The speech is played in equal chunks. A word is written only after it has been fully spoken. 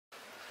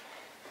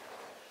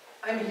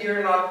I'm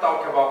here not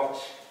talk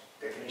about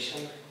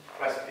definition,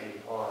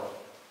 recipe, or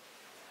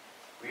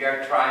we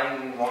are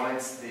trying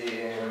moments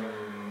the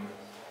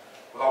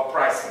low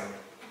pricing.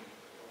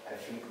 I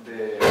think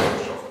the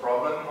social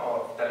problem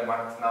of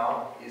telemarketing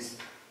now is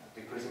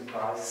decreasing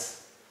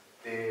price.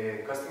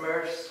 The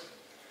customers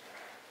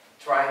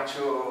trying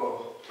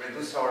to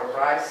reduce our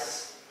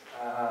price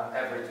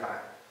every time.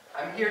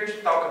 I'm here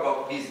to talk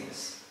about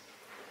business.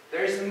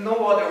 There is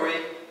no other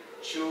way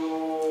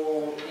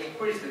to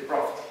increase the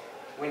profit.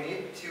 We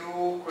need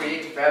to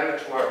create value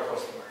to our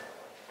customer.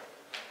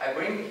 I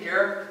bring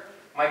here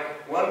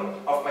one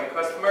of my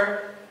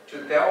customer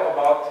to tell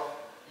about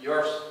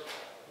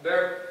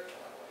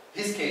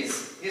his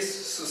case,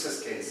 his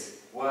success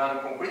case. One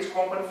concrete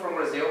company from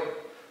Brazil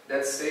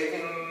that saved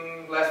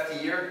in last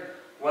year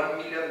 $1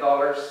 million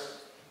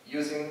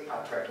using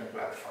a tracking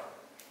platform.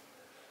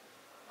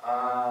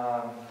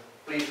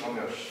 Please,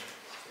 Romeu.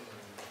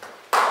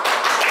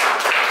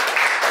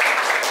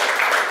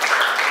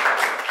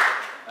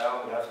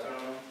 Well, good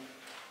afternoon.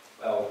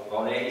 Well,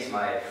 Valnei is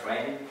my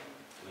friend.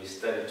 We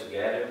studied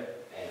together,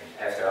 and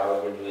after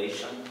our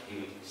graduation,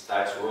 he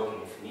starts working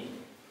with me.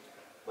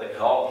 But he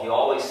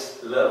always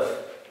loved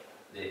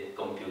the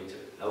computer,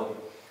 no?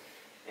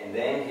 And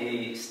then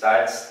he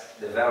starts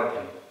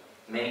developing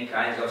many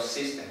kinds of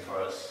systems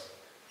for us.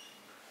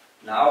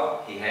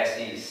 Now he has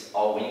his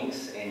all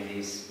wings and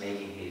he's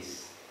making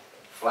his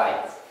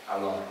flight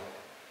alone.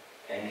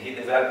 And he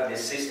developed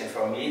this system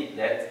for me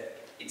that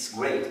it's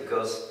great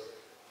because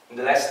in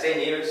the last 10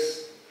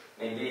 years,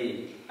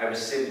 maybe I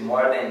received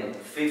more than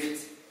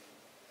 50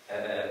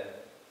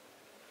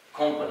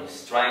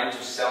 companies trying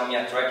to sell me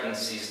a tracking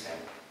system.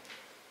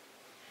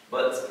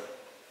 But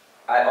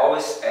I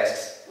always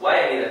ask,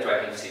 why I need a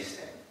tracking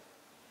system?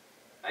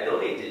 I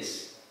don't need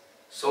this.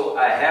 So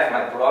I have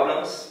my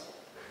problems,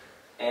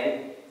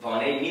 and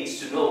Valnei needs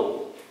to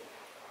know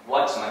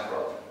what's my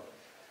problem.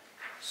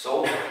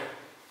 So,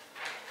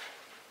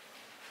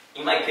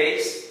 in my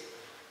case,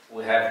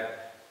 we have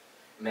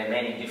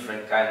many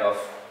different kind of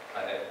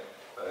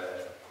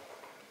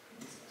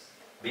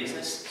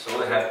business. So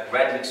we have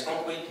ready mix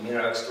concrete,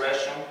 mineral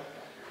extraction,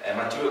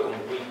 material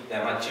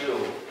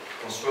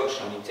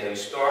construction retail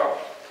store,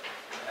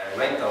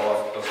 rental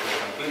of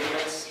construction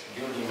equipment,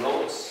 building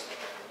roads,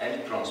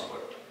 and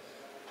transport.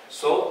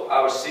 So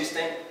our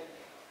system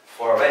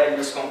for ready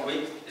mix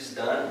concrete is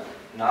done.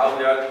 Now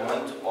we are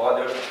going to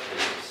other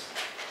business.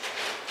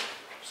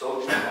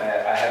 So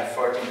I have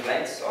 14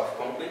 plants of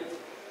concrete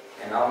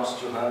and almost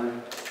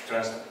 200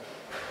 trans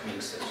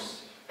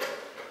mixers.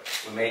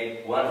 We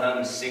made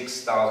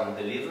 106,000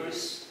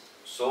 deliveries.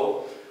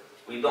 So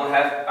we don't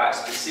have a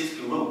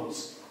specific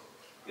routes,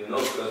 you know,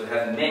 because we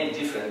have many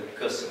different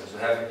customers. We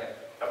have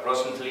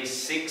approximately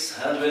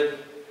 600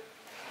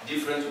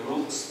 different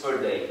routes per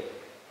day.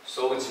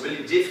 So it's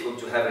really difficult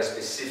to have a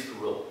specific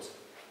route.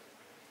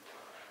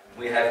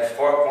 We have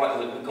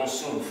we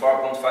consume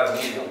 4.5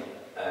 million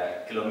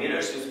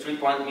kilometers with 3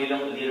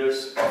 million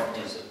liters of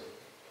diesel.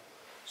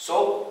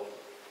 So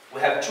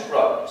we have two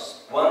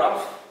problems. One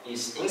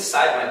is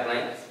inside my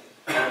plant,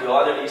 and the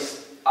other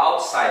is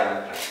outside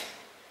my plant.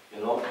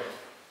 You know,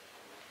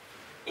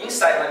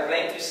 inside my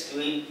plant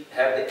we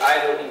have the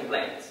idling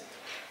plant,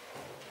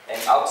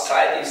 and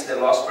outside is the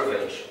loss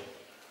prevention.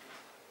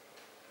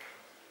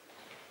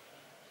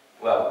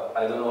 Well,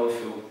 I don't know if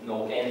you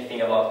know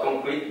anything about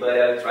concrete, but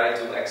I'll try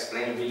to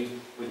explain really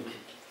quick.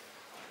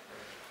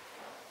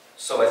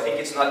 So I think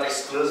it's not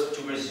exclusive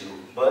to Brazil,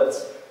 but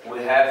we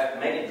have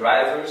many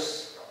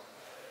drivers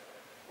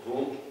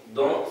who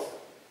don't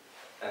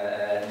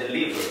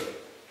deliver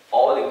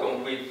all the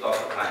concrete of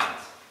a client.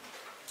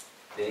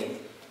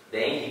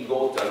 Then he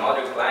goes to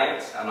another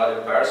client,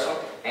 another person,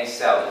 and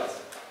sell it.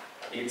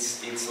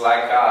 It's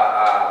like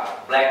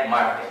a black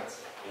market,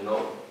 you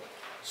know.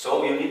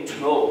 So you need to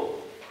know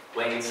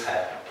when it's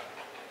happening.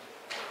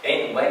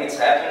 And when it's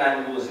happening,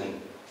 I'm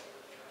losing.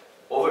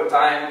 Over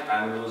time,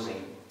 I'm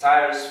losing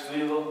tires,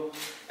 fuel,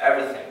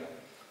 everything.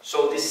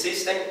 So this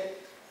system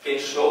can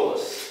show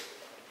us,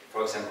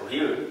 for example,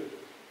 here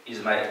is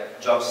my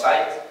job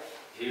site,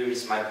 here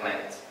is my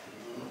plant.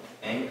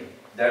 And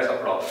there's a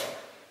problem.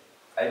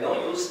 I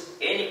don't use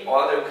any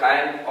other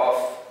kind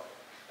of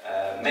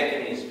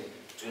mechanism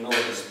to know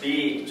the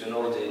speed, to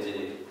know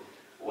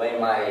when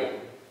my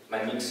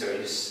mixer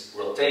is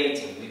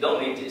rotating. We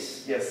don't need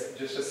this. Yes,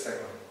 just a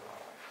second.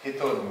 He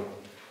told me,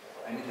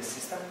 I need a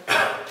system.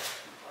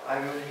 I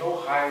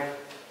will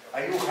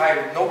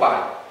hire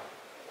nobody.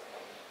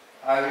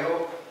 I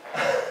will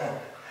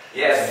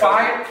yes,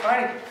 fire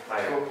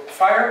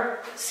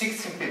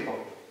 16 people.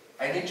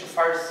 I need to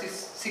fire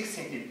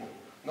 16 people.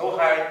 No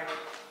hire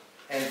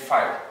and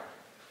fire.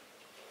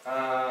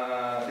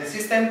 The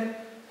system,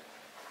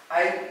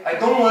 I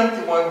don't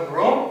want one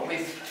room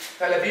with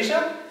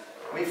television,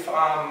 with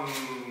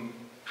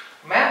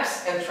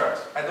maps and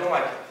trucks. I don't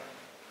like it.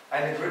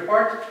 I need to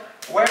report.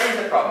 Where is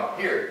the problem?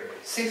 Here.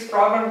 6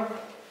 problem,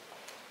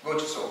 go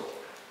to solve.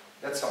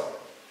 That's all.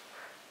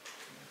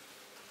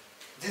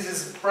 This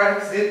is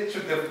prerequisite to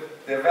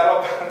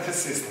develop the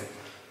system.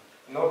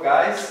 no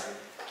guys,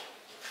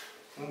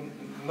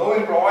 no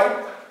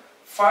employee,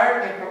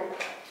 fire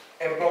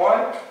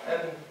employee,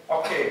 and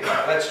okay,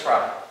 let's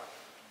try.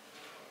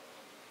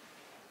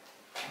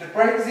 The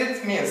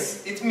prerequisite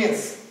means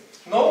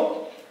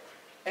no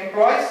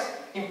employees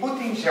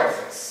inputting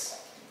geofence.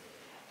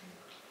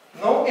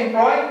 No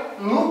employee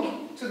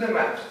look to the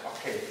map.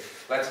 Okay,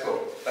 let's go,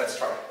 let's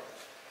try.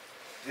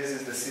 This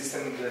is the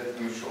system that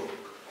we show.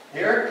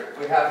 Here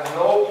we have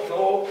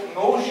no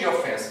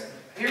geofence.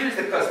 Here is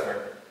the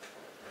customer.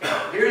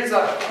 Here is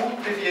a full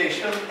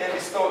deviation and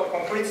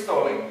complete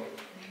stalling.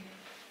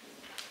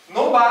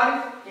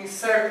 Nobody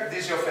insert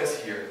this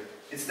geofence here.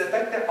 It's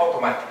detected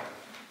automatically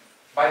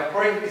by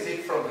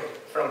prerequisite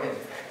from him.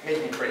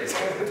 Make me crazy.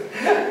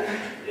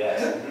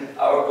 Yes.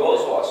 Our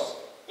goal was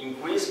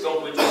increase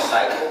concrete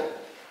recycle,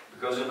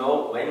 because you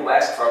know, when you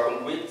ask for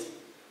concrete,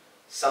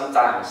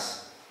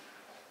 sometimes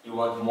you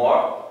want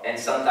more, and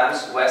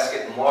sometimes you ask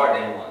it more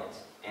than you want,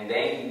 and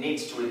then it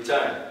needs to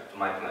return to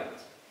my plant.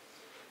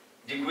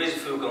 Decrease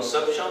fuel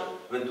consumption,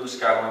 reduce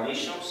carbon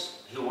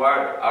emissions,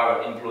 reward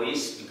our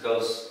employees,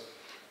 because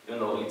you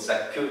know, it's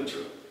a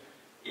culture.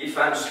 If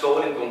I'm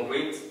storing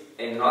concrete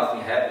and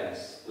nothing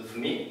happens with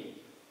me,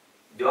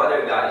 the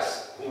other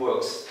guys who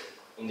works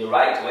in the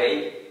right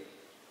way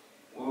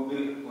will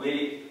be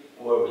really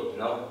worried,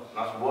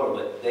 not worried,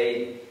 but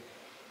they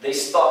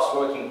stop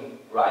working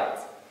right.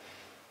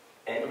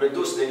 And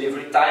reduce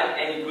delivery time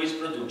and increase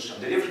production.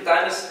 Delivery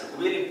time is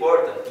really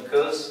important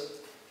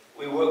because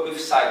we work with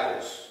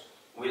cycles.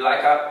 We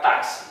like a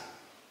taxi.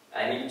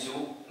 I need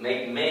to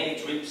make many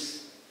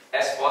trips,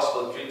 as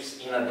possible trips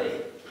in a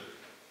day.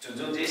 To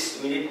do this,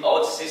 we need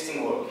all the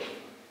system working.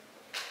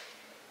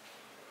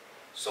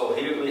 So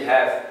here we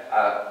have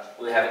a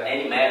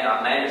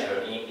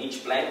manager in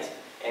each plant,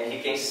 and he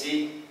can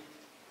see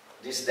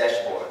this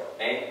dashboard.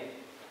 And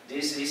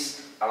this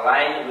is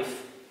aligned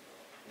with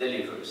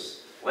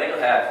deliveries. When you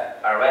have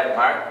a red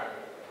mark,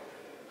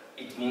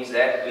 it means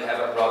that we have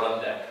a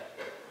problem there.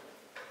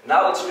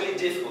 Now it's really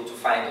difficult to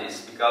find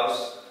this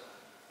because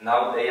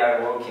now they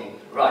are working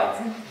right,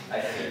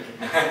 I think.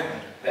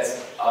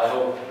 That's I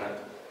hope.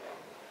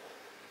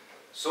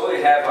 So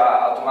we have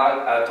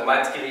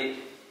automatically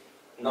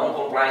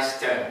non-compliance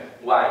term.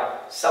 Why?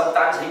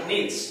 Sometimes he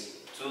needs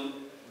to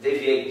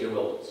deviate the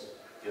road,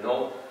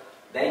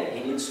 Then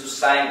he needs to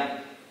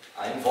sign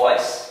an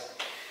invoice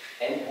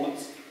and put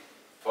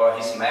for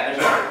his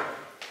manager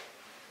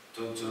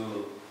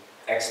to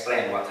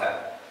explain what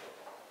happened.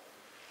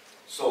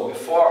 So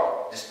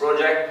before this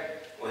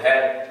project, we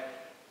had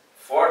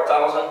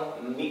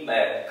 4,000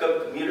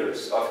 cubic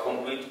meters of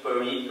concrete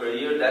per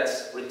year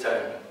that's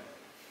returning.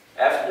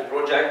 After the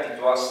project,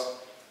 it was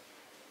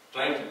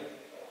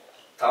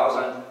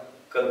 20,000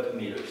 cubic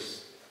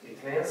meters.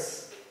 It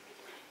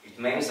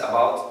means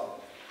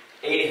about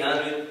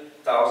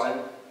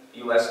 800,000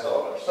 US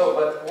dollars. So,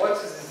 but what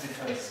is this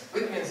difference?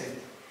 What means it?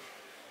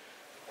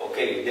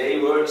 Okay, they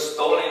were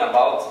installing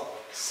about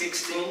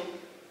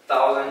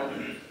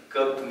 16,000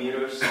 cubic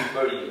meters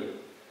per year.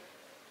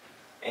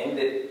 And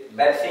the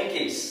bad thing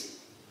is,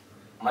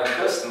 my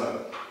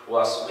customer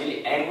was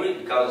really angry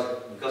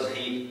because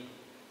he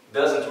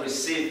doesn't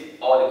receive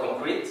all the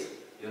concrete,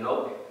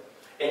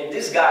 And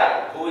this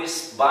guy who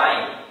is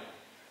buying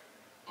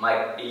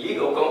my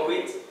illegal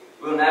concrete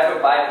will never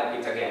buy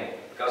concrete again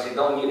because he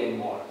don't need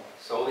anymore.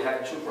 So we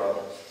have two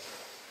problems.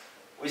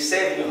 We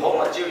save the raw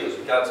materials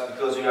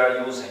because we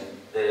are using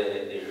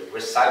the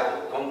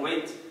recycled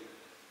concrete.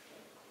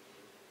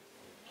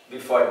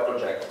 Before the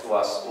project it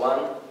was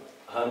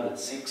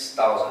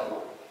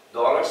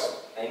 $106,000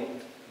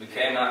 and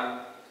became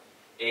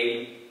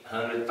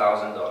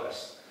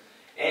 $800,000.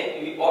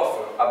 And we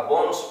offer a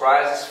bonus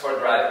prizes for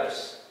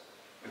drivers,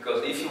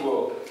 because if you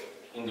work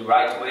in the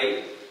right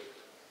way,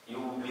 you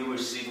will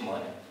receive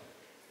money.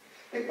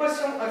 The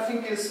question I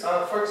think is,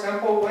 for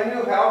example, when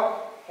you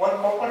help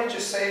one company to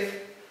save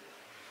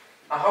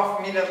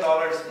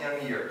 $500,000 in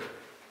a year,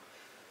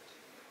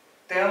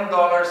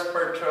 $10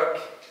 per truck,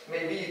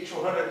 maybe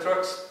 200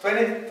 trucks,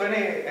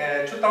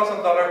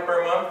 $2,000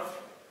 per month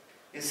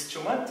is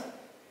too much?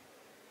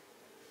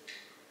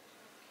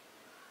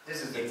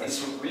 This is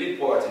it's really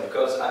important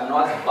because I'm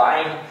not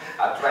buying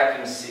a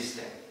tracking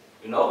system.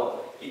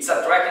 It's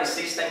a tracking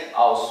system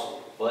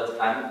also, but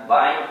I'm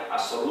buying a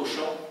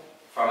solution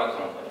from a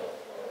company.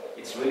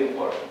 It's really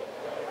important.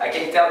 I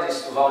can tell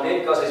this to Valdir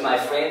because he's my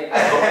friend. I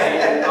hope he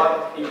will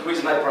not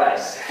increase my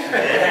price.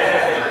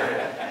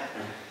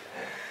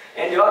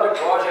 And the other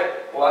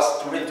project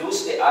was to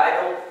reduce the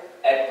idle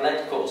at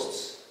plant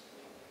costs.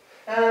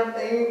 And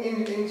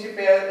in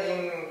GPS,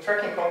 in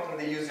tracking company,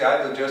 they use the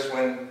idle just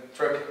when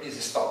truck is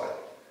stopped.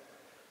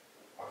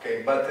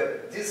 Okay, but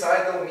this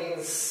idle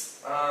means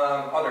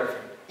other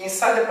thing.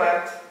 Inside the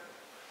plant,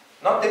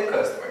 not the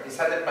customer,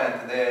 inside the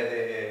plant,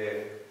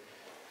 the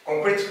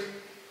concrete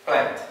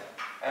plant.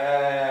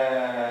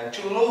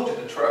 To load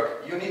the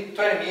truck, you need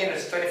 20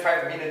 minutes,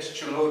 25 minutes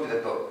to load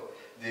the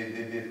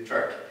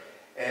truck.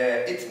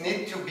 It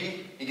needs to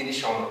be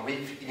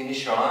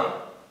ignition on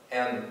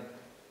and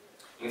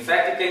In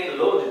fact, you can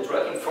load the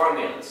truck in 4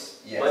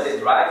 minutes. Yes. But the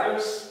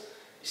drivers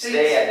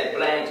stay at the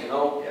plant, you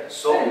know. Yeah.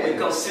 So we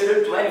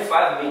consider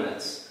 25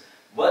 minutes.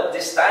 But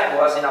this time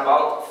was in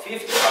about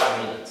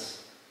 55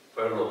 minutes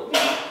per load.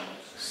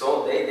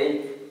 So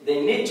they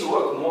need to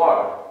work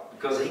more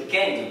because he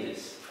can't do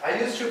this. I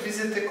used to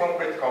visit the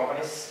concrete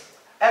companies.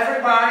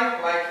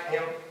 Everybody like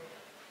him.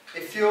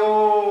 If you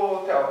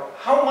tell,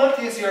 how much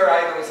is your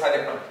idle inside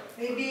the plant?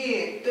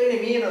 Maybe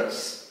 20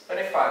 minutes,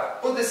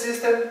 25. Put the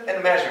system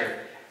and measure it.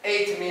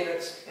 80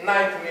 minutes,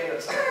 90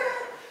 minutes.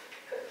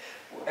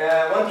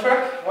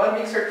 One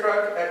mixer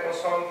truck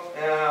consumes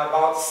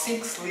about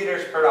 6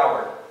 liters per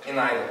hour in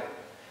idle.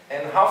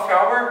 And half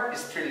hour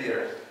is 3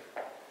 liters.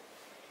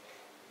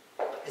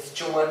 It's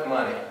too much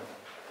money.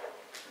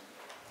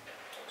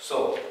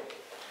 So,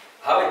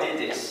 how we did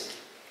this?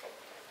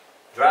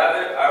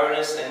 Driver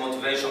awareness and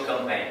motivation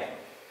campaign.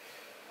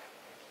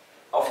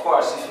 Of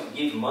course, if you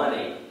give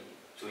money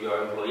to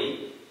your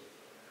employee,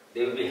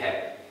 they will be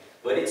happy.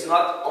 But it's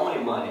not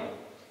only money.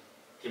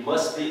 He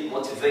must be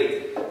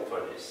motivated for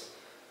this.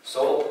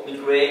 So we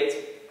create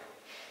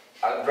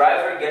a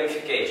driver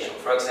gamification.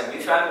 For example,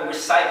 if I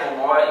recycle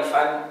more, if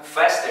I'm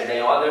faster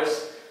than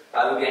others,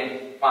 I will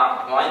gain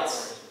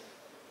points.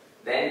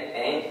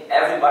 And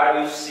everybody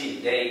will see.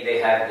 They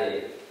have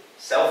the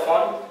cell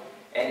phone,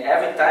 and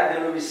every time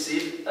they will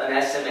receive an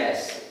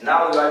SMS.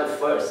 Now you are the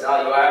first.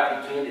 Now you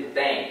are between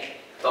the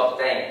top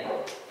 10.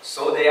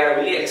 So they are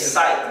really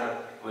excited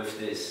with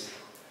this.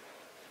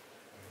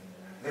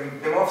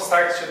 The month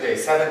starts today,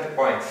 70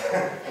 points.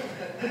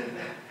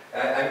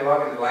 I'm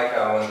logged like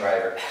one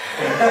driver.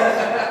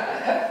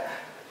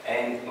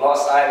 And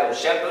Lost Idle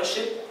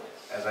Championship,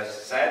 as I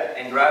said,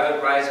 and driver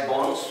prize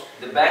bonus.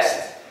 The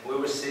best will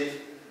receive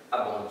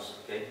a bonus.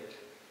 Okay.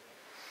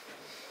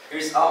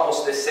 Here's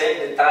almost the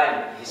same. The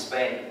time he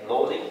spent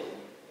loading,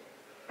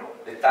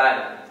 the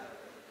time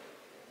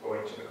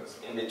Going to the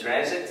customer. in the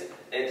transit,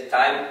 and the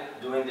time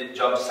doing the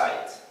job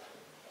site.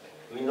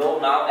 We know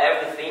now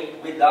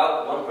everything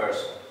without one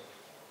person.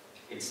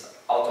 It's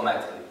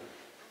automatically.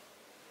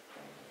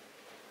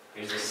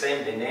 Here's the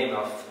same, the name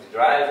of the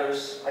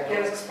drivers. I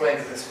can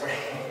explain this for you.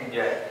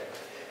 Yeah.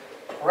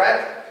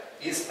 Red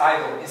is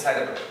idle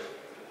inside the plant.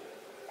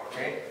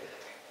 Okay?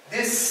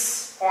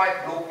 This point,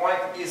 blue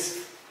point,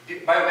 is the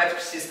biometric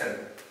system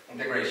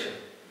integration.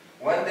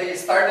 When they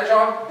start the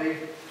job, they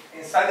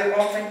inside the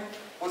company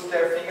put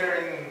their finger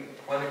in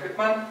one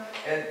equipment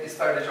and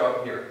start the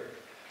job here.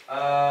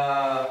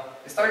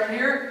 Start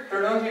here,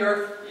 turn on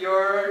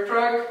your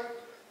truck,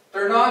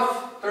 turn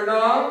off, turn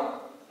on,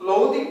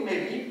 loading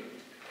maybe.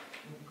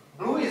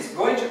 Blue is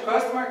going to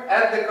customer,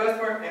 add the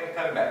customer and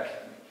come back.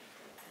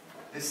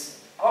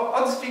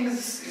 All these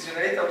things is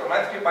generated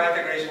automatically by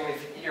integration with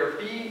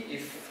ERP,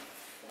 if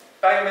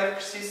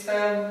biometric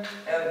system,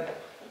 and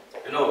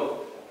you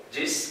know,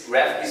 this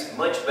graphic is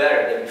much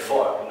better than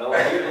before. You know,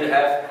 here we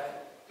have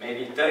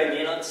maybe 30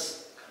 minutes.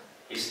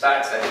 He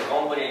starts at the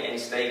company and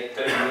stays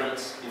 30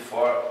 minutes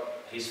before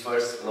his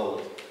first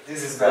load.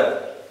 This is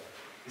better.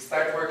 You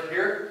start work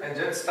here and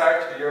just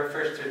start your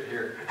first trip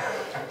here.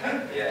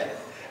 Yeah.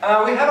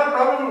 We have a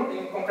problem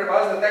in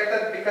Concrebase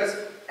detected because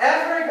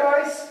every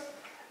guys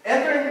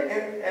enter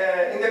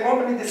in the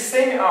company the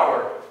same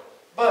hour,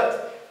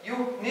 but you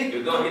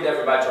don't need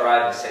everybody to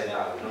arrive the same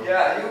hour. You know?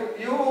 Yeah,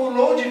 you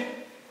load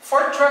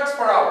 4 trucks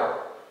per hour.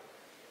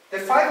 The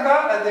 5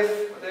 guys,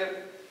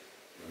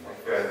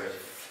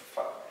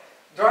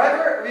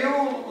 driver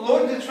will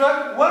load the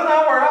truck 1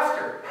 hour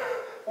after.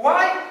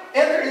 Why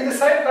enter in the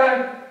same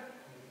time?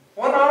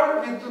 1 hour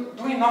we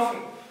doing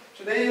nothing.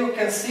 Today you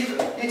can see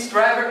each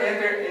driver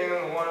enter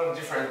in one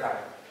different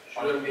time.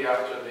 Should it be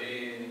after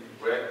the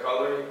red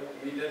color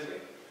immediately?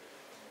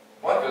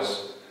 What?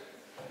 Because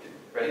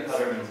Red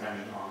color means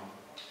engine on.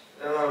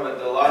 no, but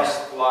the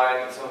last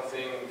line is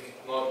something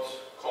not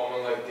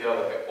common like the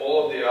other.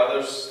 All of the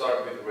others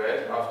start with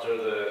red after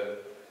the.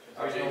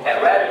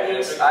 And red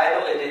means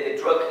idle and the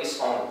truck is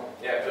on.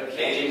 Yeah, but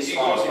Engine is he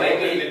on. goes When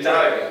with we the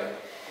driving. Yeah.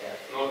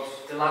 Not.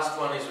 The last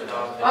one is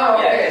without the... Oh,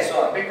 okay. Yeah,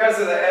 so Because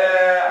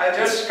I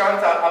just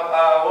count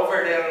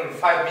over than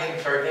 5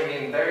 minutes or 10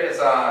 minutes. There is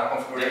a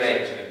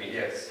configuration. Maybe.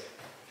 Yes.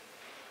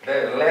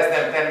 The less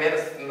than 10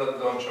 minutes,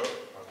 don't show.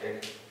 Okay.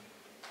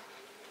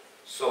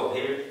 So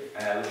here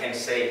we can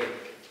say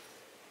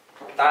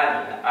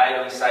time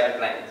idle inside the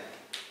plant.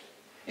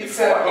 It's It's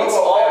global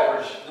all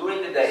average.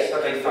 during the day.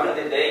 Okay, 75. during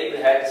the day we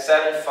had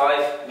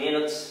 75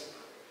 minutes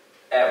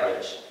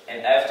average,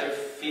 and after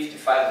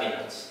 55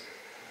 minutes.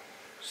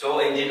 So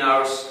engine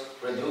hours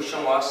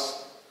reduction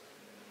was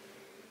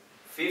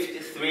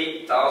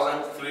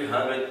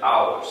 53,300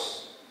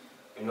 hours.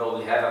 You know,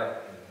 we have a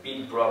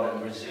big problem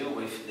in Brazil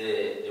with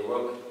the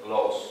work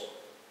laws.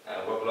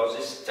 Work laws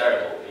is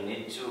terrible. We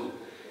need to.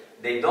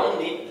 They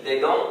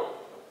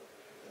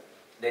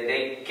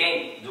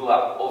can't do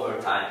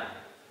overtime.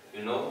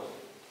 You know,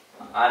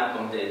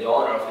 I'm the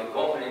owner of the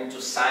company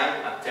to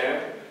sign a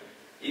term.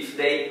 If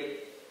they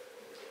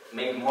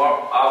make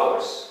more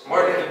hours.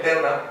 More than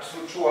 10,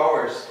 2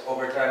 hours,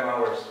 overtime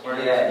hours.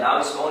 Yeah, now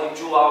it's only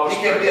 2 hours.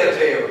 He can be a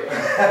jail.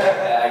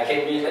 I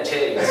can be in a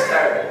jail, it's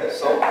terrible.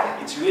 So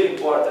it's really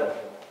important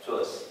to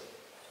us.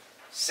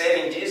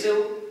 Saving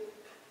diesel,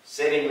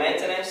 saving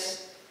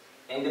maintenance,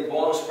 and the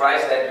bonus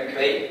price that we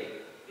pay,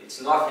 it's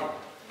nothing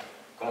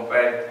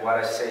compared to what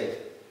I saved.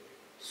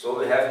 So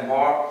we have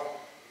more,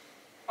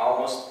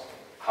 almost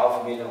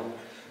 $500,000.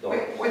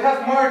 We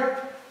have more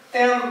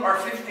 10 or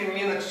 15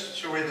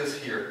 minutes to reduce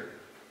here.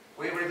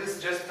 We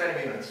reduced just 10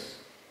 minutes.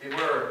 We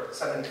were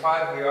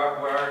 75, we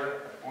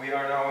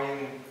are now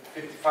in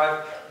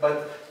 55,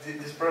 but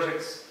these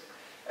projects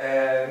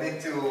need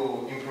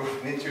to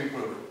improve.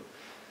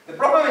 The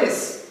problem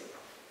is,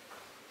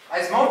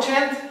 a small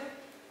change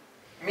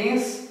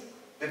means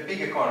the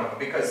big economy,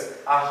 because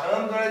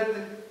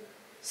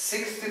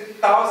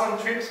 160,000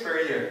 trips per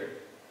year.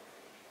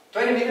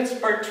 20 minutes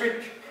per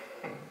trip.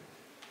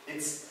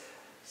 It's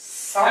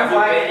Every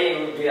penny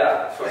will be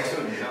a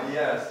fortune, you know?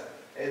 Yes,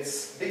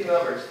 it's big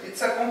numbers.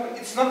 It's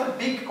not a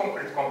big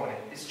concrete company.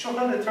 It's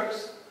 200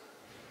 trucks.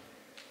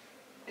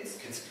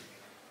 It's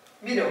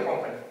medium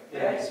company.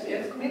 Yeah, it's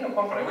medium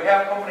company. We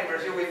have a company in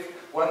Brazil with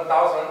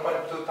 1,000,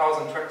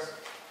 2,000 trucks.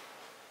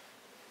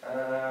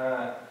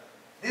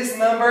 This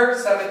number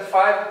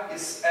 75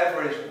 is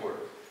average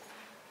work.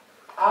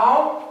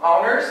 All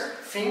owners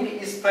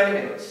think it's 20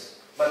 minutes,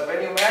 but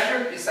when you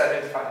measure, it's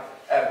 75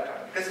 every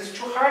time because it's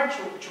too hard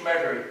to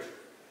measure it.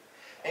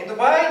 In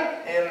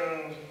Dubai,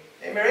 in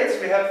Emirates,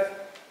 we have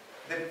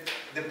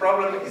the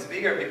problem is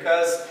bigger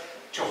because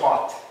too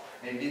hot.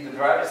 Maybe the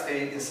driver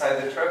stay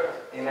inside the truck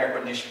in air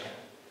conditioning.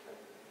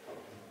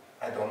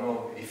 I don't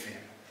know if,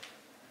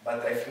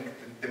 but I think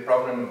the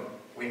problem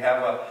we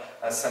have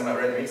some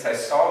ready mix. I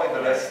saw in the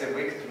last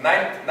week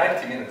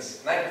 90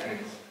 minutes. 90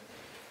 minutes.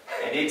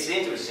 And it's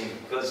interesting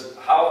because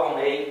how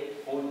Ronay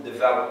would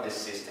develop this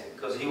system?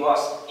 Because he was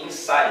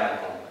inside my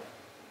company.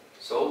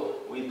 So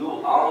we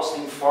do almost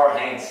in 4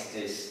 hands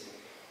this.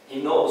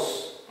 He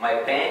knows my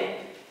pen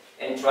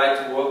and try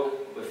to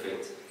work with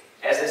it.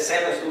 As the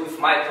same as do with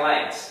my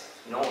clients.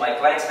 You know, my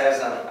clients has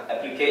an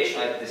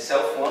application like the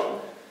cell phone.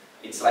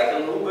 It's like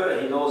an Uber.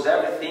 He knows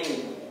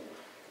everything.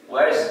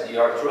 Where is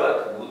your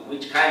truck?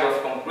 Which kind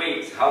of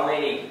concrete? How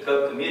many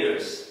cubic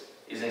meters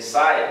is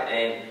inside?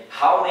 And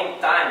how many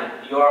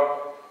times your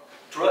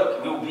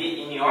truck will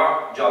be in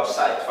your job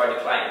site for the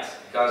clients?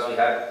 Because we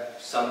have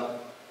some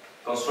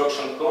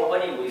construction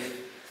company with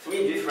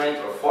 3 different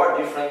or 4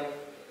 different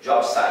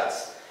job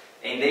sites,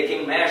 and they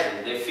can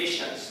measure the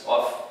efficiency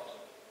of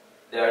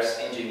their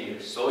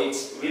engineers. So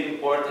it's really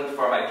important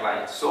for my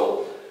clients.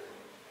 So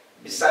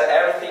beside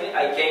everything,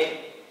 I can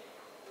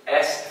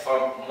ask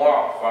for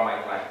more for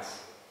my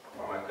clients,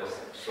 for my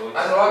customers. So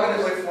I'm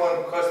logging with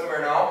one customer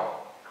now.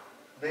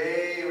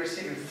 They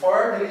received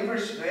 4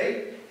 deliveries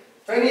today,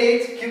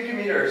 28 cubic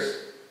meters.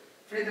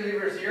 3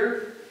 deliveries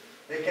here.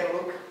 They can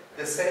look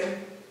the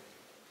same.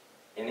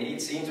 And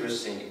it's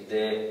interesting,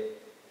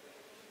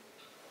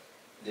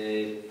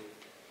 the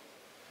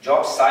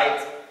job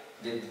site,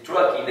 the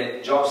truck in the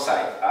job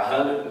site,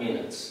 100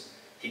 minutes.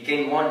 He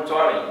can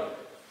monitor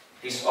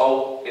it's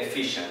all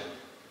efficient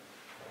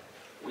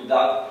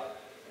without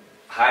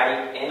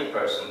hiring any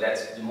person.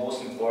 That's the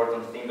most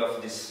important thing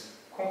of this.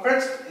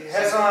 Concrete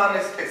has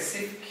a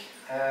specific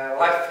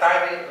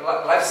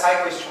life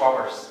cycle is 2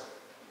 hours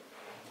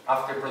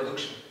after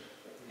production.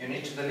 You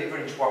need to deliver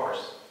in 2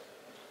 hours.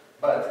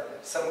 But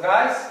some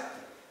guys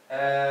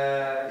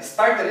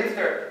start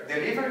deliver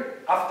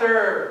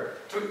after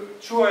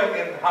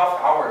 2.5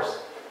 hours.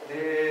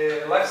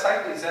 The life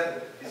cycle is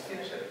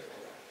finished.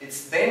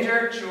 It's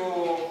danger to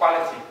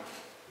quality.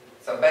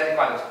 It's a bad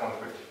quality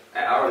concrete.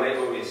 And our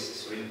labor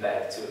is really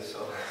bad too.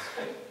 So,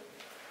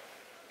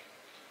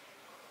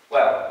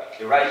 well,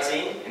 the right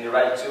team and the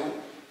right tool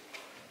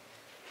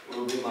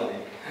will be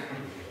money.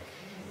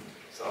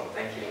 So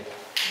thank you.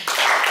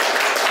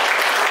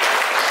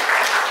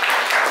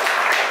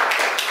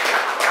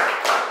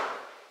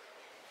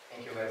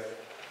 Thank you, guys.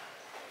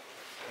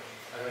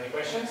 Are there any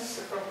questions?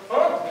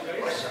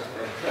 Question.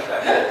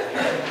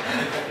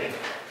 Okay.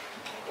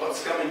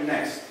 What's coming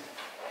next?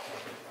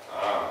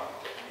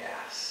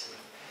 Yes.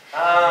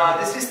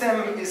 The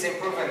system is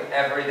improving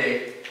every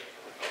day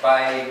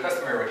by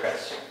customer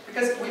request.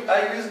 Because we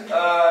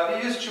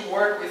used to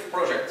work with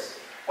projects.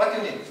 What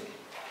do you need?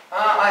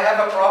 I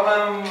have a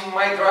problem.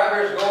 My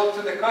drivers go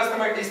to the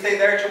customer. They stay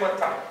there too much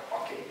time.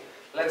 Okay.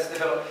 Let's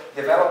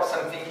develop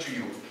something to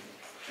you,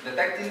 to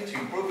detect it, to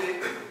improve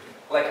it,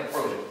 like a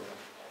project.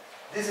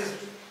 This is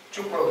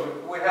 2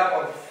 projects. We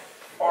have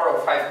 4 or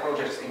 5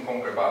 projects in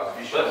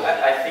Concrebase. But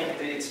I think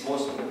that it's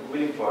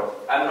really important.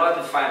 I'm not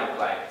the final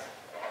client.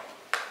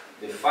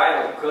 The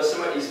final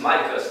customer is my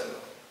customer.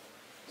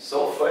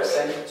 So first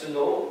I need to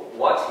know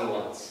what he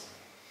wants.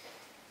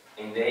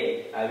 And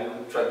then I will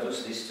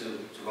introduce this to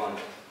Ron.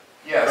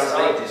 Yes.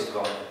 Translate this to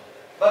Ron.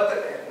 But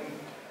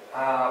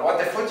what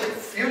the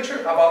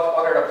future about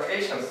other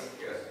applications,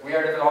 Yes. we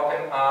are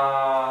developing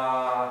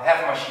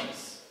heavy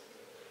machines.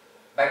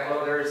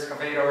 Backloaders,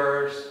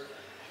 excavators.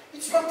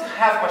 It's not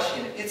have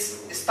machine.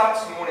 It's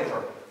status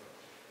monitor.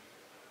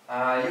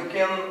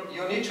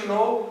 You need to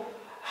know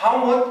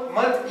how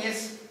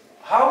is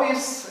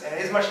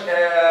his machine,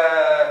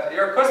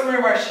 your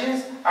customer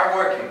machines are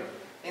working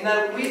in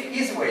a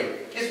easy way.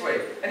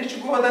 I need to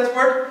go on that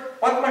word.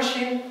 What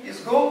machine is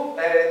good?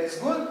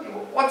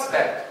 What's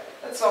bad?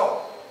 That's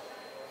all.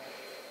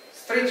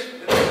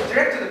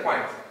 Direct to the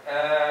point.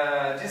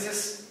 This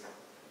is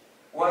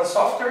one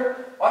software.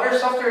 Other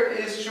software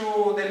is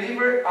to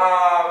deliver.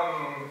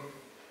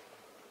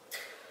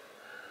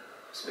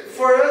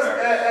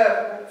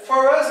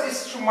 For us,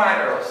 it's two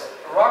minerals,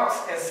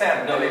 rocks and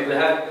sand. No, if we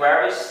have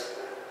queries,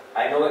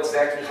 I know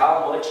exactly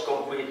how much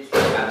concrete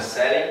I'm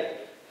selling,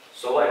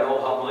 so I know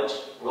how much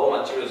raw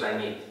materials I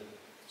need.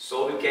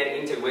 So we can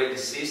integrate the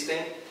system,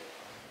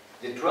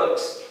 the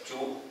trucks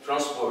to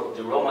transport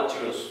the raw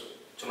materials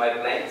to my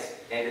plant,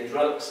 and the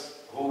trucks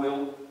who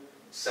will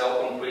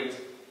sell concrete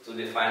to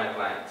the final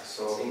client.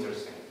 So it's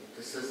interesting.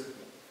 This is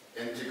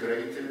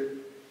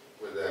integrated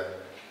with a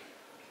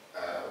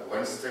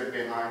one step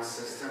behind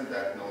system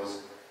that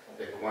knows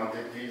the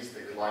quantities,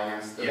 the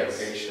clients, the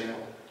location,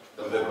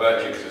 the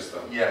batching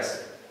system.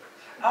 Yes.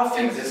 How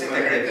things is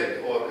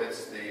integrated? Or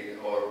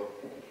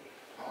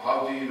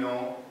how do you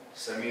know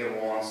Samir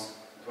wants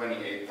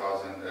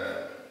 28,000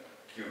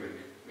 cubic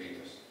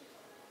meters?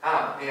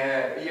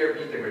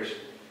 ERP integration.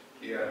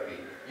 ERP.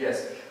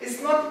 Yes.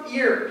 It's not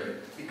ERP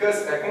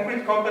because a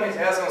concrete company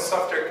has a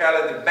software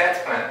called the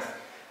batch plant.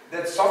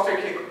 That software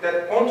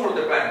that control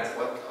the plant.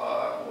 What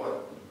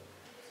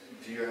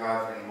do you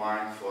have in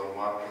mind for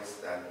markets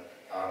that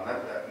are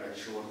not that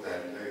mature,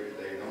 that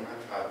they don't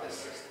have this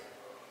system?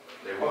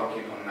 They're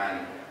working on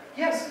manual.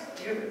 Yes,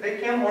 they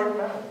can work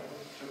now.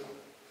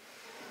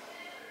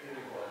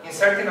 In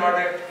certain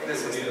order in the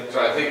system. So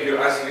I think you're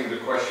asking the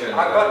question,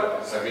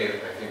 Samir,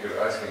 I think you're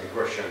asking the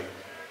question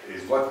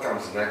is what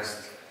comes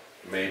next?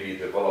 Maybe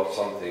develop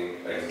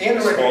something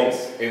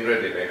in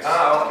ready-mix.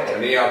 Okay.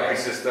 An ERP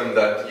system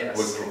that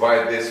would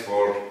provide this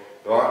for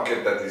the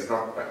market that is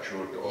not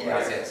matured already.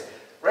 Yes.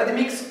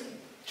 Ready-mix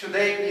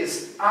today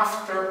is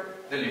after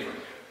delivery.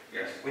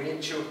 Yes. We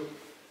need to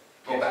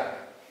go back.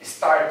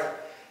 Start.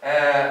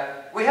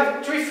 We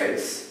have three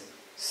phases: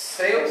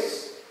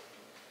 sales,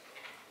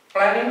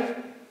 planning,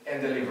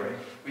 and delivery.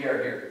 We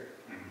are here.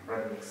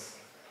 Ready-mix.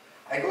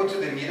 I go to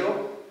the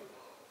middle.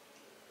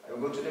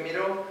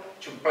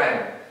 To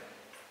plan,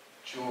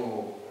 to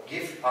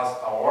give us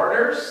our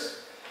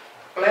orders,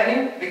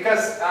 planning,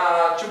 because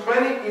to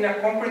planning in a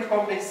concrete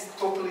company is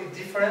totally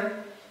different,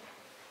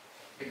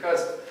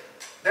 because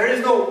there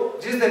is no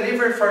this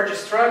delivery for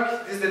this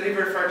truck, this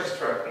delivery for this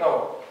truck.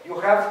 No, you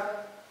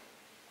have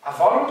a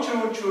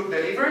volume to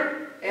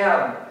deliver,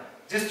 and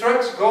these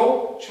trucks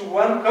go to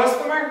one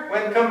customer.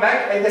 When come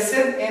back, I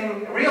decide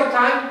in real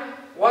time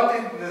what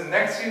is the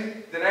next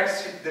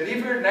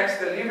delivery, next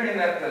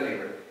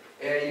delivery.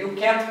 You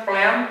can't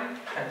plan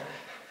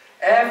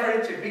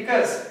everything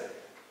because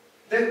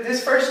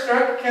this first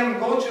truck can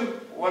go to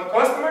one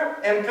customer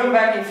and come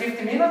back in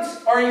 50 minutes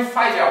or in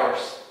 5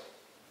 hours.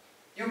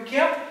 You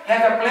can't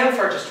have a plan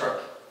for this truck.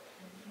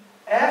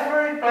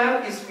 Every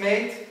plan is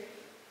made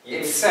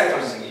in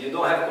seconds. You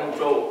don't have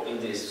control in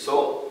this.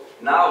 So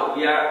now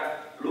we are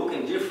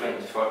looking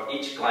different for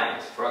each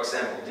client. For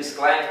example, this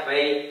client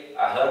pay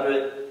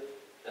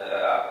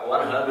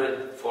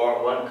 100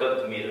 for 1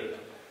 cubic meter.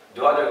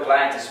 The other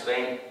client is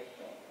paying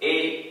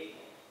 $80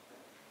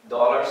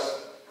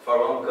 for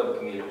 1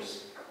 cubic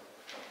meters.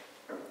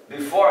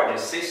 Before the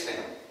system,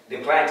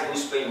 the client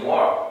who's paying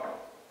more,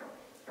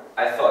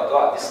 I thought,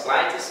 God, this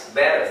client is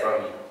better for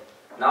me.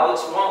 Now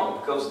it's wrong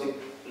because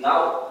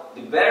now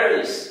the better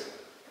is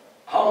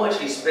how much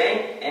he's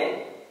paying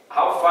and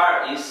how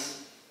far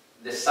is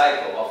the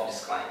cycle of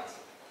this client.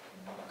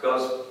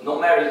 Because no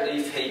matter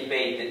if he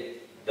paid the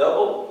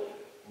double,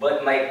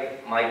 but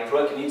my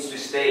truck needs to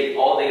stay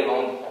all day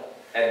long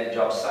at the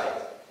job site.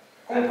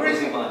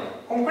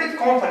 Concrete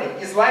company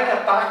is like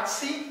a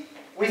taxi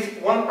with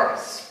one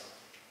price.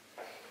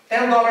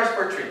 $10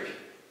 per trip.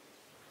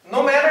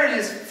 No matter it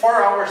is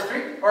 4 hours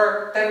trip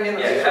or 10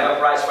 minutes. Yeah, you have a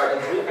price for the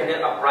trip and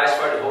then a price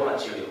for the whole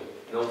material.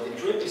 You know, the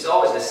trip is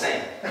always the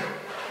same.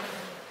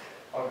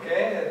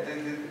 Okay,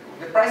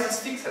 the price is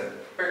fixed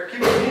per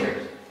cubic meter.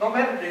 No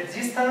matter the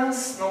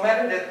distance, no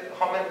matter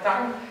how many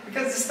times,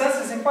 because distance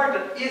is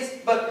important.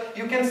 But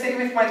you can stay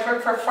with my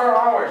truck for 4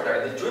 hours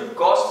there. The trip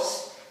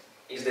costs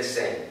is the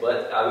same,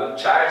 but I will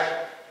charge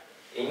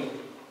in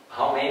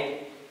how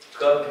many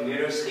cubic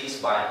meters he's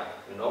buying,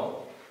 you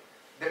know?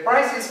 The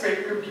price is per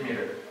cubic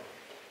meter.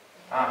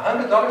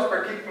 $100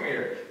 per cubic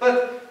meter.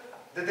 But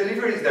the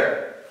delivery is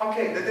there.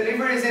 Okay, the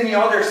delivery is in the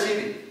other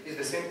city. It's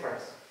the same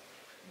price.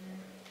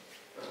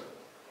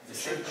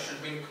 It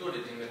should be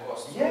included in the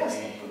cost. Yes.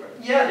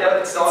 Yeah,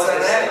 but it's always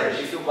the same. average.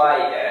 If you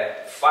buy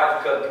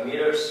 5 cubic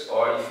meters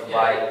or if you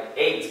buy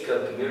 8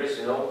 cubic meters,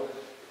 you know,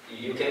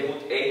 you can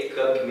put 8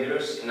 cubic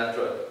meters in a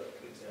truck.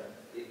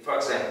 For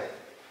example,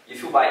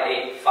 if you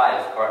buy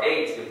 5 or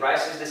 8, the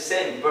price is the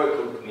same per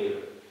cubic meter.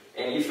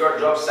 And if your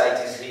job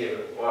site is here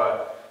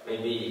or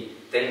maybe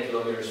 10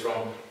 kilometers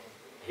from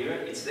Here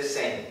it's the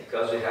same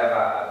because we have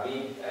a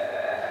big,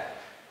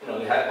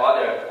 we have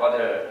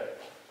other.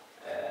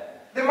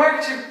 The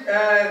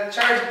market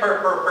charge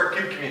per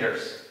cubic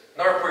meters,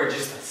 not per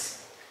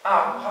distance.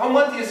 How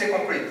much is the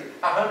concrete?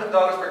 $100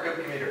 per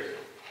cubic meter.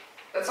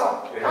 That's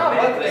all.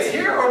 But it's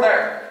here or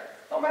there.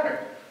 No matter.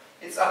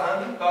 It's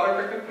 $100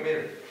 per cubic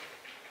meter.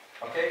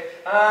 Okay.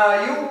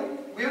 You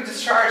will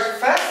discharge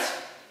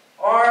fast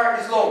or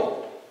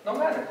slow. No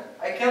matter.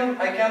 I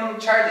can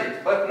charge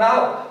it. But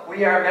now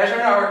we are measuring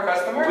our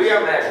customers. We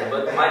are measuring,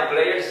 but my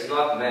player is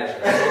not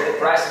measured. So the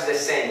price is the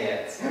same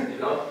yet.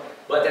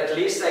 But at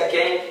least I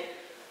can.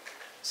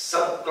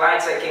 Some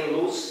clients I can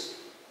lose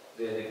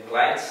the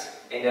clients,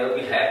 and I will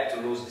be happy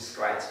to lose these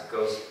clients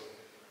because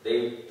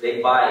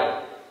they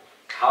buy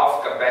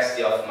half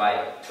capacity of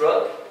my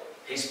truck.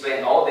 He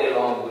spend all day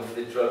long with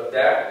the truck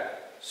there,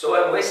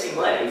 so I'm wasting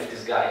money with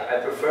this guy. I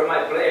prefer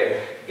my player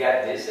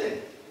get this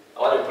and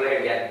other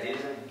player get this.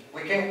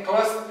 We can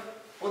put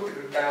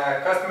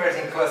customers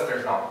in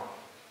clusters now.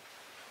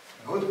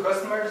 Good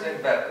customers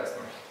and bad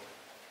customers.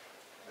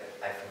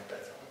 I think that.